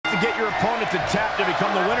get your opponent to tap to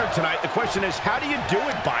become the winner tonight. The question is, how do you do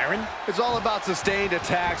it, Byron? It's all about sustained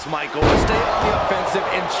attacks, Michael. Stay on the offensive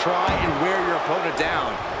and try and wear your opponent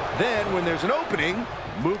down. Then, when there's an opening,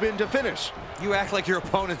 move in to finish. You act like your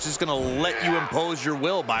opponent's just gonna let you impose your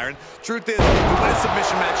will, Byron. Truth is, to win a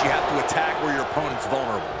submission match, you have to attack where your opponent's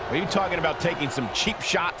vulnerable. Are you talking about taking some cheap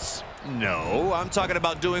shots? No, I'm talking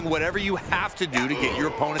about doing whatever you have to do to get your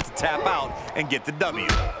opponent to tap out and get the W.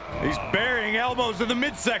 He's burying elbows in the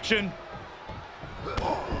midsection.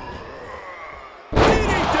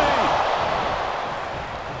 DDT!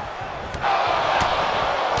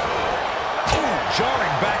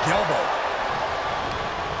 Jarring back elbow.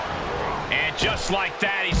 And just like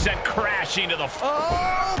that, he sent crashing to the floor.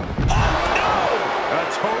 Oh no! A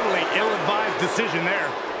totally ill-advised decision there.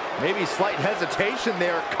 Maybe slight hesitation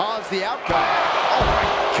there caused the outcome. Oh my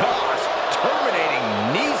gosh, terminating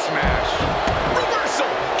knee smash. Reversal,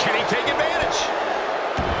 can he take advantage?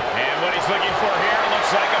 And what he's looking for here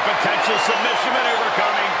looks like a potential submission maneuver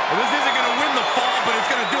coming. Well, this isn't gonna win the fall, but it's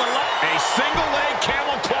gonna do a lot. A single leg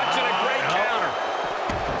camel clutch and a great counter.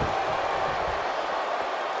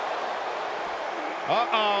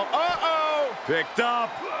 Picked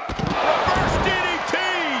up. Reverse DDT!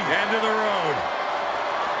 End of the road.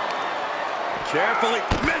 Carefully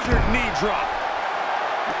measured knee drop.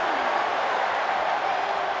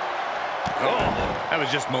 Oh, that was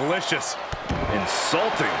just malicious.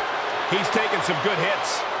 Insulting. He's taking some good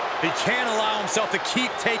hits. He can't allow himself to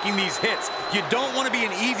keep taking these hits. You don't want to be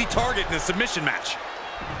an easy target in a submission match.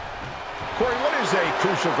 Corey, what is a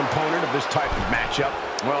crucial component of this type of matchup?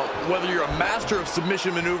 Well, whether you're a master of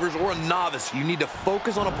submission maneuvers or a novice, you need to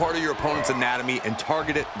focus on a part of your opponent's anatomy and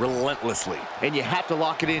target it relentlessly. And you have to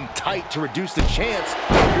lock it in tight to reduce the chance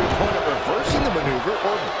of your opponent reversing the maneuver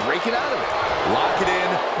or breaking out of it. Lock it in,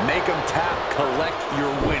 make them tap, collect your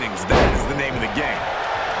winnings. That is the name of the game.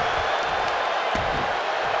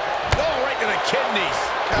 Oh, right to the kidneys.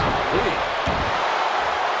 Golly.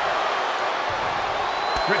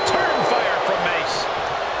 Return fire from Mace.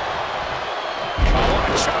 Oh, what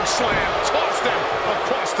a choke slam. Tossed him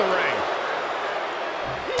across the ring.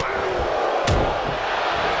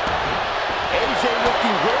 AJ with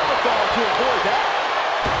the wherewithal to avoid that.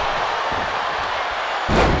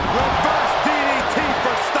 Reverse DDT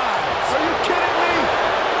for Styles. Are you kidding me?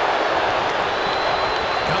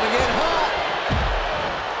 Coming in hot.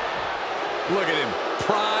 Look at him.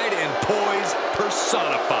 Pride and poise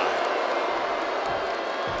personified.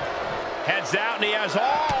 Heads out, and he has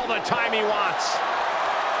all the time he wants.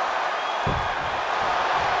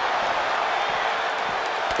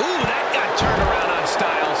 Ooh, that got turned around on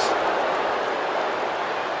Styles.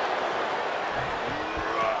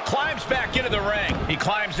 Climbs back into the ring. He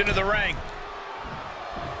climbs into the ring.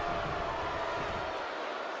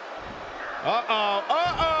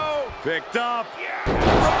 Uh-oh. Picked up.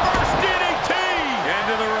 Reverse DDT!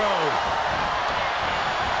 End of the road.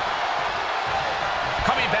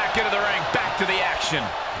 Coming back into the ring, back to the action.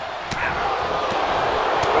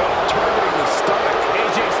 Targeting the stomach.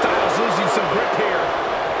 AJ Styles losing some grip here.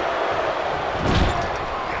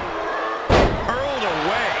 Hurled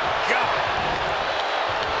away. God.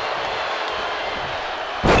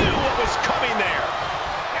 Knew what was coming there.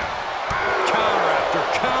 Counter after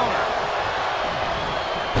counter.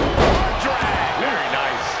 Arm drag. Very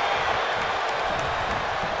nice.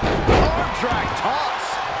 Arm drag toss.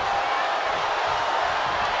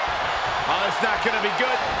 Oh, it's not going to be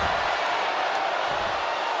good.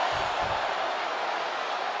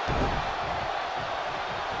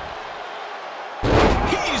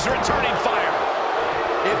 He's returning fire.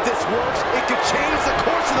 If this works, it could change the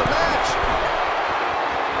course of the match.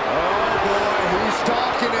 Oh, boy, he's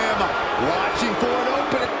stalking him. Watching for an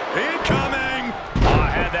opening. Incoming. Oh, I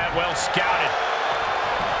had that well scouted.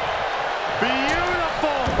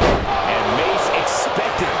 Beautiful. And Mace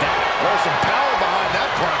expected that. There's some power behind that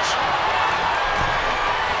punch.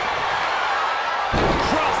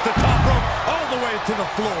 Across the top rope, all the way to the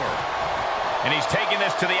floor. And he's taking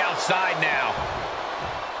this to the outside now.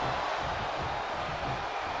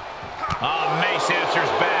 Oh, Mace answers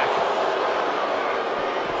back.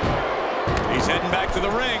 He's heading back to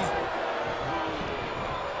the ring.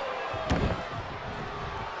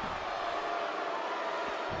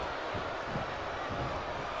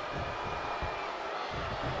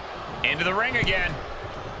 Into the ring again.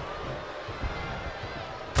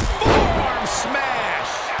 Forearm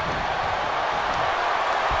smash.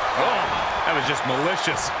 Oh, that was just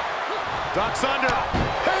malicious. Ducks under.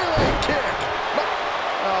 Pele kick.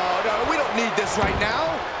 Oh, no, we don't need this right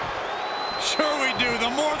now. Sure we do. The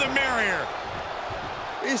more the merrier.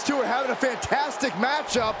 These two are having a fantastic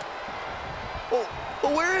matchup. Oh,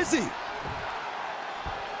 But where is he?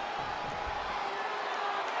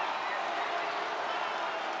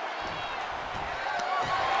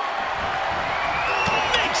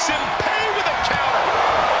 Makes him pay with a counter.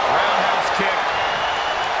 Roundhouse kick.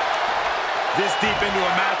 This deep into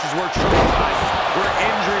a match is where trouble lies, where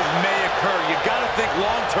injuries may occur. You got to think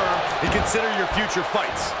long-term and consider your future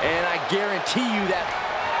fights. And I guarantee you that.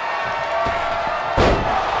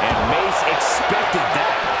 And Mace expected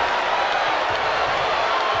that.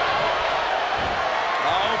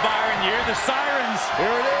 Oh, Byron, you hear the sirens.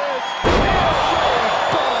 Here it is.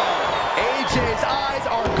 AJ's eyes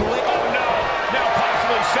are glazing. Oh, no. Now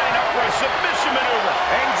possibly setting up for a submission maneuver.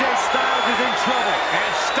 AJ Styles is in trouble.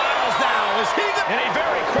 And Styles now is he the... And he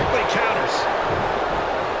very quickly counters.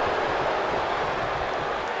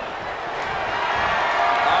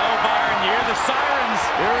 Oh, Byron, you hear the sirens.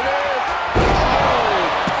 Here it is. Oh,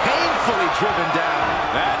 painfully driven down.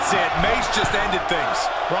 That's it. Mace just ended things.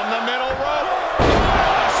 From the middle rope.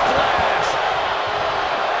 Oh, splash.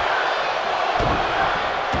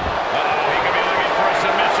 Uh-oh, he could be looking for a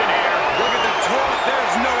submission here. Look at the taunt.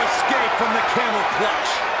 There's no escape from the camel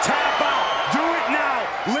clutch. Tap out. Do it now.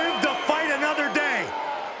 Live to fight another day.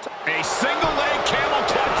 A single leg camel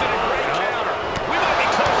clutch and a great counter. We might be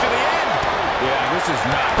close to the end. Yeah, this is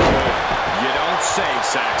not good. You don't say,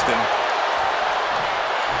 Saxton.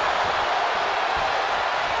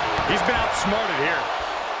 He's been outsmarted here.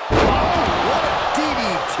 What a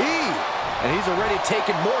DDT. And he's already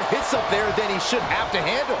taken more hits up there than he should have to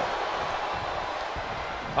handle.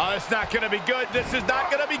 Oh, it's not going to be good. This is not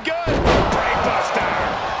going to be good. Brainbuster.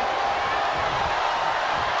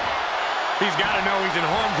 He's got to know he's in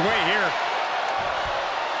harm's way here.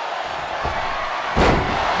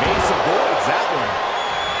 Mace avoids that one.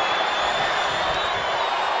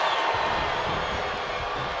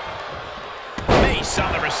 Mace on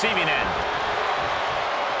the receiving end.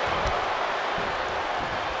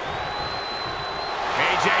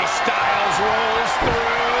 AJ Styles rolls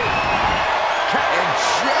through. And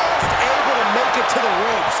just able to make it to the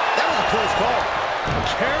ropes. That was a close call.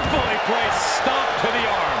 Carefully placed stomp to the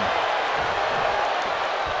arm.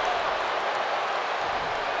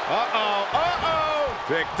 Uh-oh, uh-oh.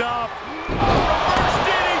 Picked up. Reverse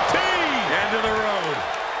DDT. End of the road.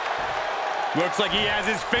 Looks like he has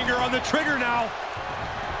his finger on the trigger now.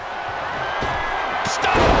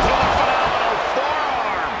 Stop to the phenomenal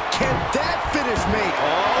forearm. Can that finish mate?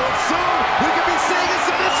 Oh, and soon we could be seeing a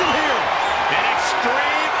submission here. An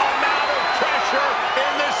extreme amount of pressure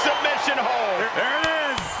in this submission hold. There it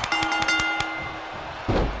is.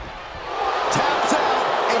 Taps out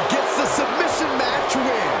and gets the submission match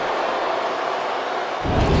win.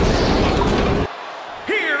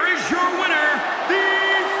 Here is your winner, the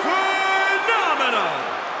phenomenal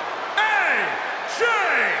AJ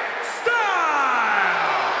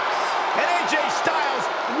Styles! And AJ Styles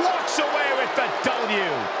walks away with the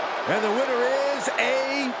W. And the winner is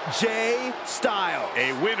AJ Styles.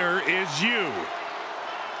 A winner is you.